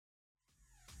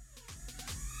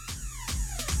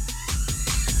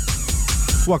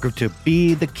Welcome to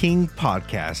Be the King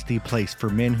podcast, the place for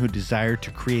men who desire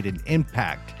to create an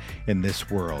impact in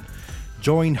this world.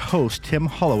 Join host Tim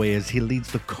Holloway as he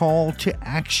leads the call to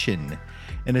action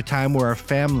in a time where our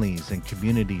families and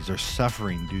communities are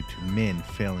suffering due to men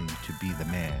failing to be the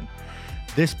man.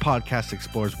 This podcast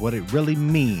explores what it really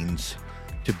means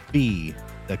to be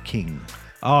the king.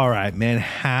 All right, man.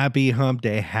 Happy hump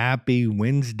day. Happy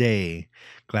Wednesday.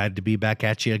 Glad to be back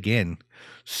at you again.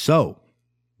 So,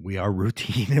 we are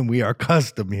routine and we are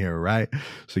custom here, right?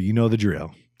 So you know the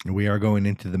drill. We are going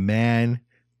into the man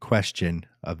question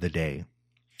of the day.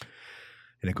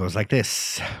 And it goes like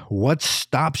this. What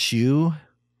stops you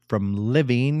from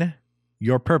living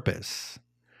your purpose?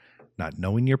 Not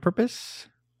knowing your purpose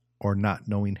or not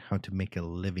knowing how to make a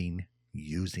living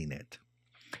using it?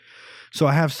 So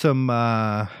I have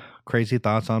some crazy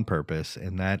thoughts on purpose,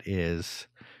 and that is,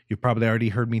 you've probably already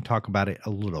heard me talk about it a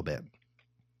little bit.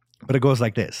 But it goes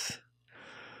like this.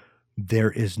 There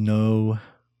is no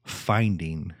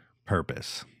finding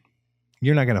purpose.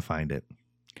 You're not going to find it.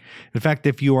 In fact,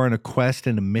 if you are on a quest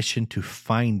and a mission to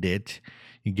find it,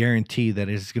 you guarantee that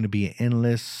it's going to be an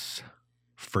endless,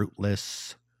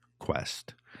 fruitless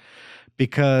quest.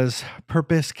 Because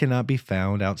purpose cannot be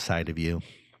found outside of you.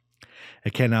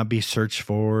 It cannot be searched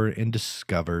for and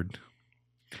discovered.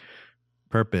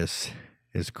 Purpose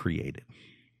is created.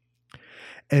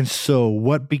 And so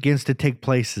what begins to take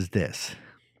place is this,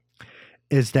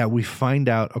 is that we find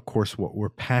out, of course, what we're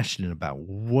passionate about,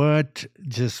 what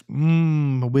just,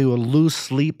 we will lose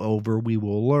sleep over, we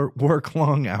will work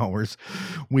long hours,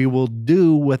 we will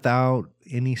do without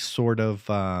any sort of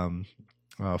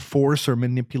force or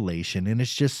manipulation. And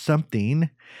it's just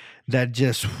something that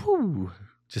just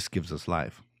gives us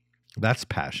life. That's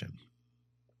passion.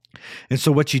 And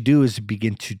so what you do is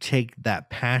begin to take that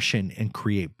passion and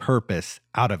create purpose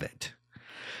out of it.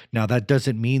 Now, that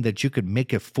doesn't mean that you could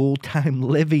make a full-time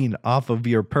living off of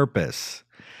your purpose.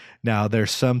 Now,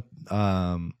 there's some,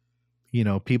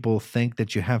 people think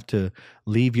that you have to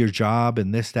leave your job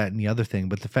and this, that, and the other thing.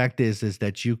 But the fact is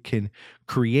that you can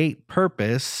create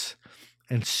purpose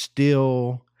and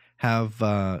still have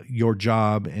your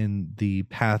job in the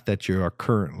path that you are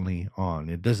currently on.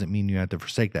 It doesn't mean you have to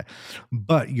forsake that.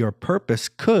 But your purpose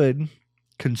could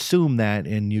consume that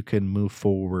and you can move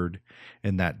forward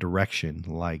in that direction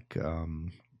like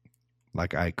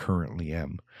I currently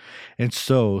am. And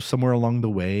so somewhere along the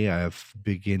way, I've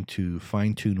begun to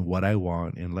fine-tune what I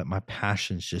want and let my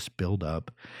passions just build up.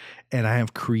 And I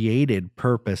have created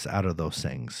purpose out of those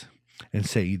things and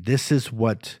say, this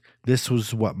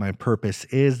was what my purpose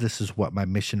is. This is what my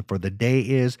mission for the day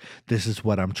is. This is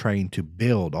what I'm trying to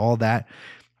build. All that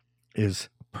is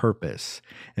purpose.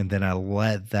 And then I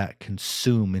let that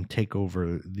consume and take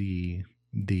over the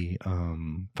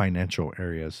financial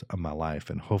areas of my life.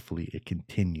 And hopefully it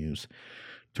continues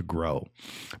to grow.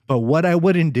 But what I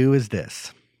wouldn't do is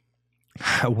this.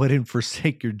 I wouldn't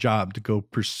forsake your job to go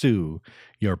pursue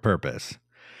your purpose.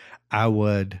 I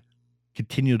would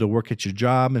continue to work at your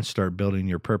job and start building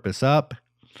your purpose up,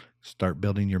 start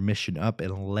building your mission up,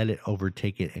 and let it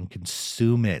overtake it and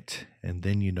consume it. And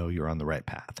then you know you're on the right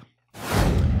path.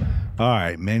 All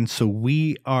right, men. So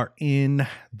we are in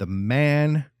the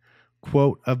man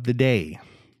quote of the day.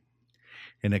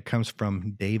 And it comes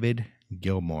from David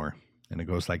Gilmour. And it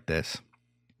goes like this.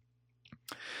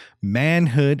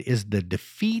 Manhood is the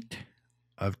defeat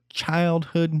of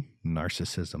childhood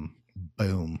narcissism.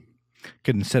 Boom.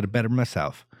 Couldn't have said it better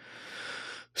myself.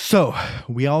 So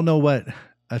we all know what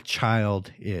a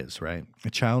child is, right?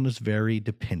 A child is very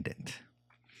dependent.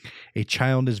 A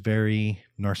child is very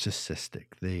narcissistic.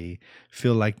 They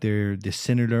feel like they're the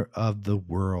center of the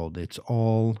world. It's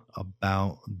all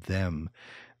about them.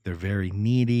 They're very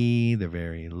needy. They're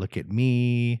very look at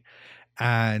me.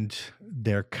 And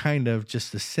they're kind of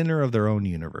just the center of their own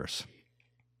universe.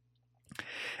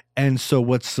 And so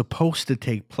what's supposed to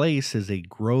take place is a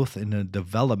growth and a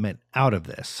development out of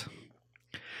this.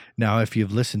 Now, if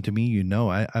you've listened to me, you know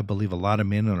I believe a lot of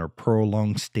men are a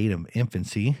prolonged state of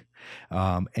infancy,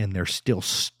 and they're still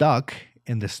stuck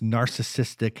in this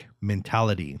narcissistic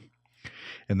mentality.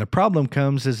 And the problem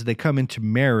comes as they come into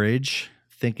marriage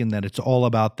thinking that it's all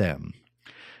about them.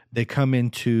 They come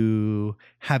into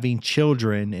having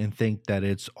children and think that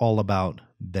it's all about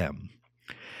them.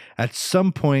 At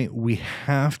some point, we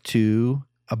have to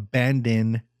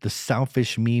abandon the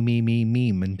selfish me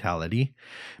mentality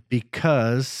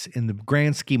because in the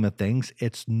grand scheme of things,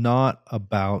 it's not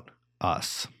about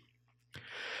us.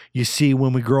 You see,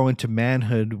 when we grow into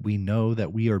manhood, we know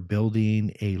that we are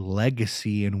building a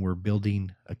legacy and we're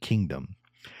building a kingdom.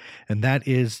 And that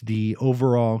is the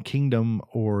overall kingdom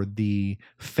or the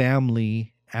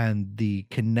family and the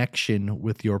connection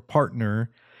with your partner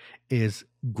is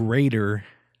greater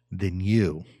than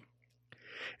you.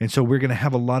 And so we're going to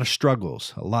have a lot of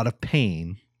struggles, a lot of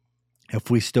pain, if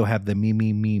we still have the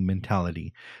me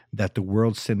mentality that the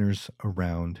world centers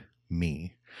around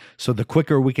me. So the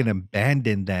quicker we can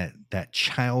abandon that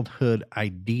childhood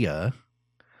idea,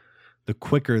 the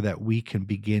quicker that we can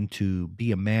begin to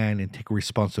be a man and take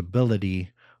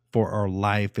responsibility for our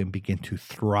life and begin to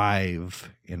thrive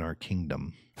in our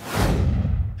kingdom.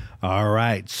 All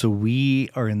right. So we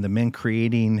are in the Men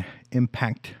Creating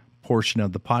Impact portion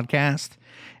of the podcast,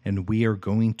 and we are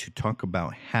going to talk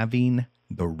about having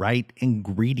the right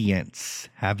ingredients.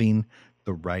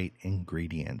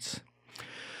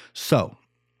 So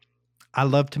I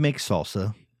love to make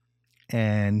salsa,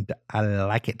 and I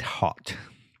like it hot.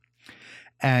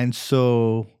 And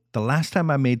so the last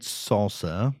time I made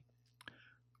salsa,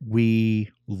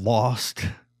 we lost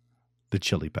the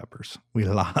chili peppers. We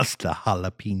lost the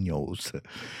jalapenos.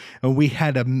 And we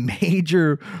had a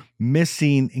major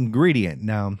missing ingredient.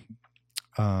 Now,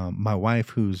 my wife,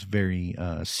 who's very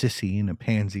sissy and a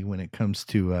pansy when it comes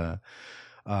to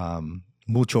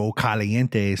mucho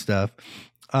caliente stuff,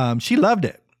 she loved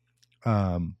it.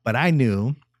 But I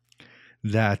knew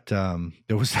that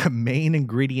there was a main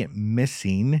ingredient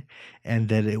missing and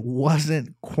that it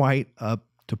wasn't quite up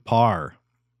to par.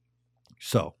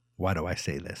 So why do I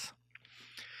say this?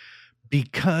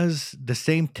 Because the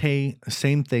same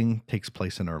thing takes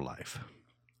place in our life.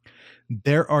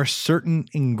 There are certain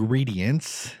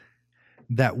ingredients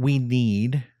that we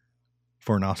need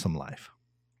for an awesome life.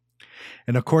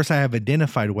 And of course, I have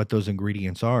identified what those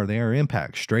ingredients are. They are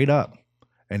impact, straight up.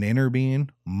 An inner being,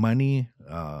 money,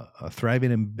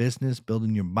 thriving in business,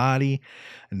 building your body,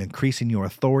 and increasing your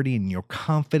authority and your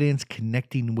confidence,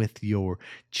 connecting with your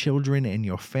children and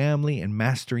your family, and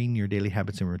mastering your daily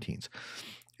habits and routines.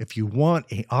 If you want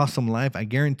an awesome life, I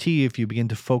guarantee you, if you begin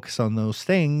to focus on those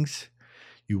things,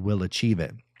 you will achieve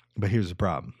it. But here's the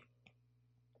problem.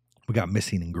 We got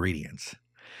missing ingredients.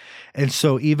 And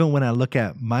so even when I look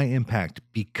at my impact,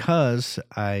 because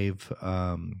I've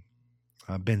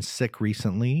been sick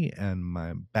recently and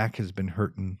my back has been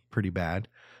hurting pretty bad,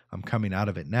 I'm coming out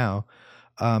of it now.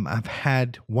 I've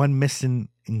had one missing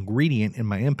ingredient in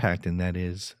my impact, and that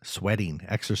is sweating,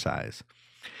 exercise.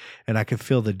 And I can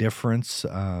feel the difference.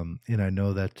 And I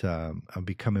know that I'll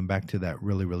be coming back to that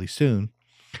really, really soon.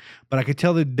 But I could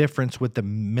tell the difference with the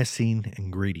missing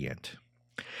ingredient.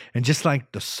 And just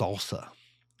like the salsa,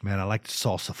 man, I like the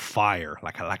salsa fire.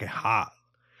 Like I like it hot.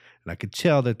 And I could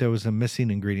tell that there was a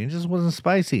missing ingredient. It just wasn't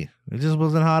spicy. It just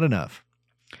wasn't hot enough.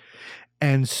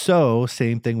 And so,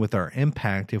 same thing with our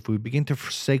impact. If we begin to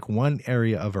forsake one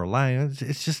area of our lives,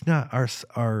 it's just not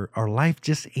our life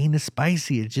just ain't as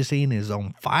spicy. It just ain't as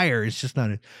on fire. It's just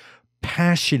not as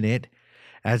passionate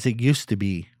as it used to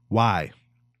be. Why?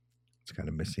 It's got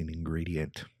a missing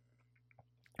ingredient.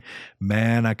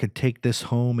 Man, I could take this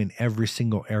home in every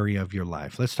single area of your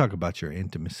life. Let's talk about your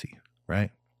intimacy,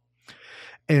 right?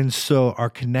 And so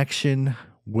our connection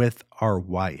with our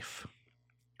wife,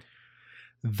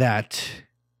 that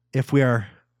if we are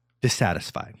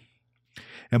dissatisfied,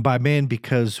 and by men,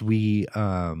 because we,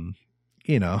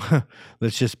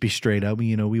 let's just be straight up,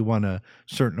 we want a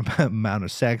certain amount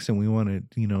of sex and we want it,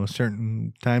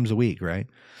 certain times a week, right?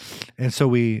 And so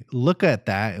we look at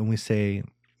that and we say,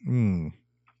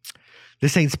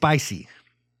 this ain't spicy.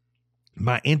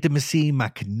 My intimacy, my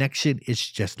connection, it's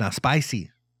just not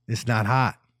spicy. It's not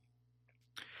hot.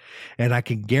 And I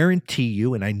can guarantee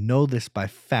you, and I know this by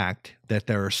fact, that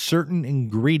there are certain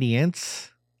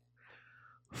ingredients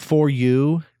for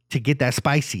you to get that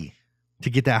spicy, to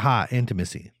get that hot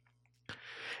intimacy.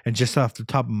 And just off the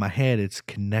top of my head, it's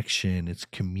connection, it's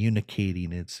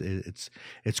communicating, it's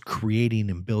creating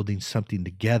and building something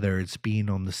together. It's being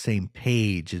on the same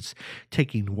page. It's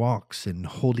taking walks and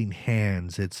holding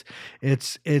hands.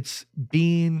 It's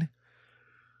being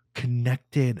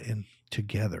connected and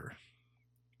together.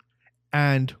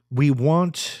 And we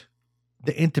want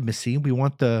the intimacy. We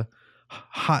want the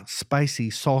hot, spicy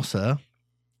salsa,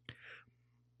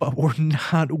 but we're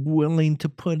not willing to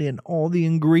put in all the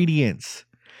ingredients.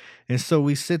 And so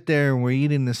we sit there and we're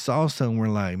eating the salsa and we're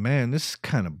like, man, this is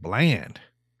kind of bland.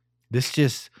 This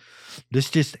just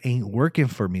ain't working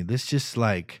for me. It's just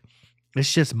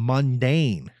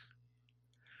mundane.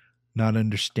 Not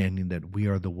understanding that we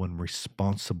are the one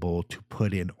responsible to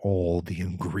put in all the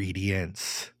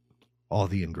ingredients.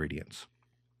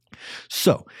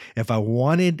 So if I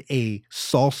wanted a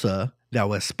salsa that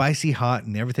was spicy hot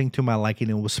and everything to my liking,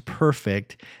 it was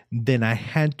perfect, then I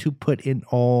had to put in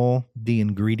all the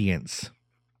ingredients.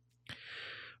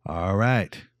 All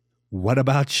right. What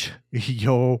about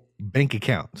your bank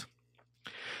account?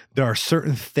 There are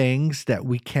certain things that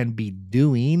we can be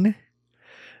doing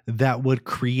that would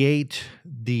create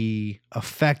the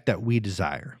effect that we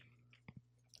desire.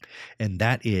 And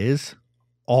that is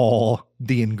all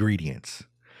the ingredients.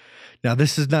 Now,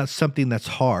 this is not something that's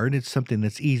hard. It's something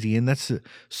that's easy. And that's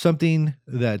something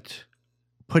that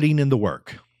putting in the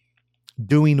work,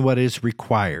 doing what is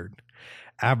required,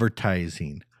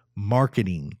 advertising,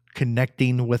 marketing,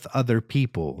 connecting with other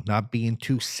people, not being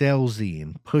too salesy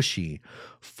and pushy,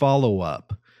 follow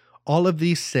up. All of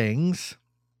these things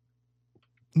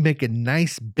make a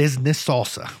nice business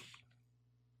salsa.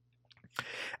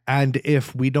 And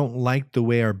if we don't like the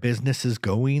way our business is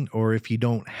going, or if you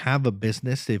don't have a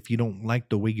business, if you don't like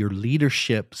the way your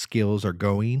leadership skills are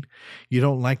going, you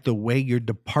don't like the way your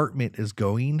department is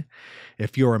going,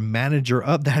 if you're a manager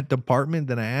of that department,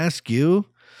 then I ask you,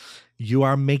 you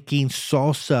are making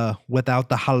salsa without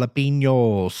the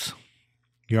jalapenos.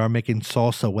 You are making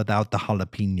salsa without the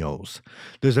jalapenos.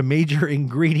 There's a major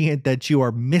ingredient that you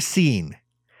are missing.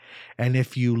 And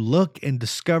if you look and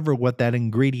discover what that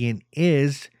ingredient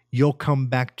is, you'll come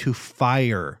back to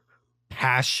fire,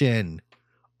 passion,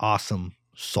 awesome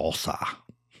salsa.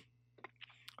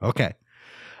 Okay,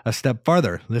 a step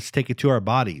farther. Let's take it to our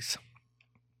bodies.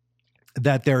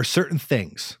 That there are certain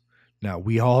things. Now,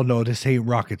 we all know this ain't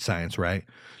rocket science, right?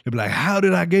 You'll be like, how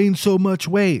did I gain so much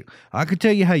weight? I could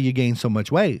tell you how you gain so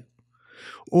much weight.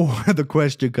 Or the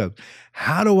question comes,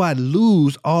 how do I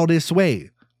lose all this weight?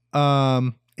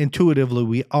 Intuitively,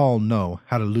 we all know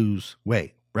how to lose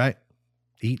weight, right?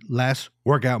 Eat less,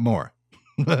 work out more.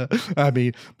 I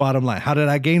mean, bottom line, how did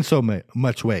I gain so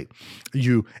much weight?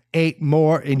 You ate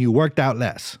more and you worked out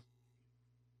less.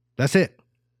 That's it.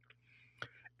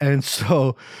 And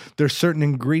so there's certain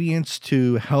ingredients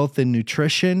to health and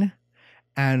nutrition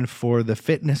and for the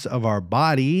fitness of our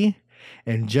body.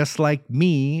 And just like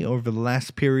me, over the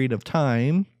last period of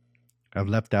time, I've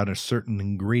left out a certain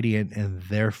ingredient, and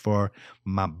therefore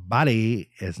my body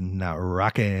is not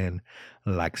rocking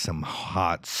like some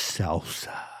hot salsa.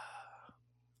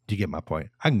 Do you get my point?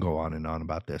 I can go on and on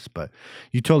about this, but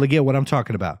you totally get what I'm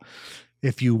talking about.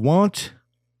 If you want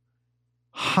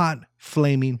hot,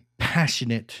 flaming,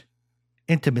 passionate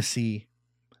intimacy,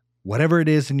 whatever it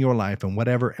is in your life and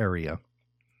whatever area,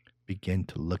 begin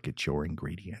to look at your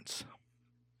ingredients.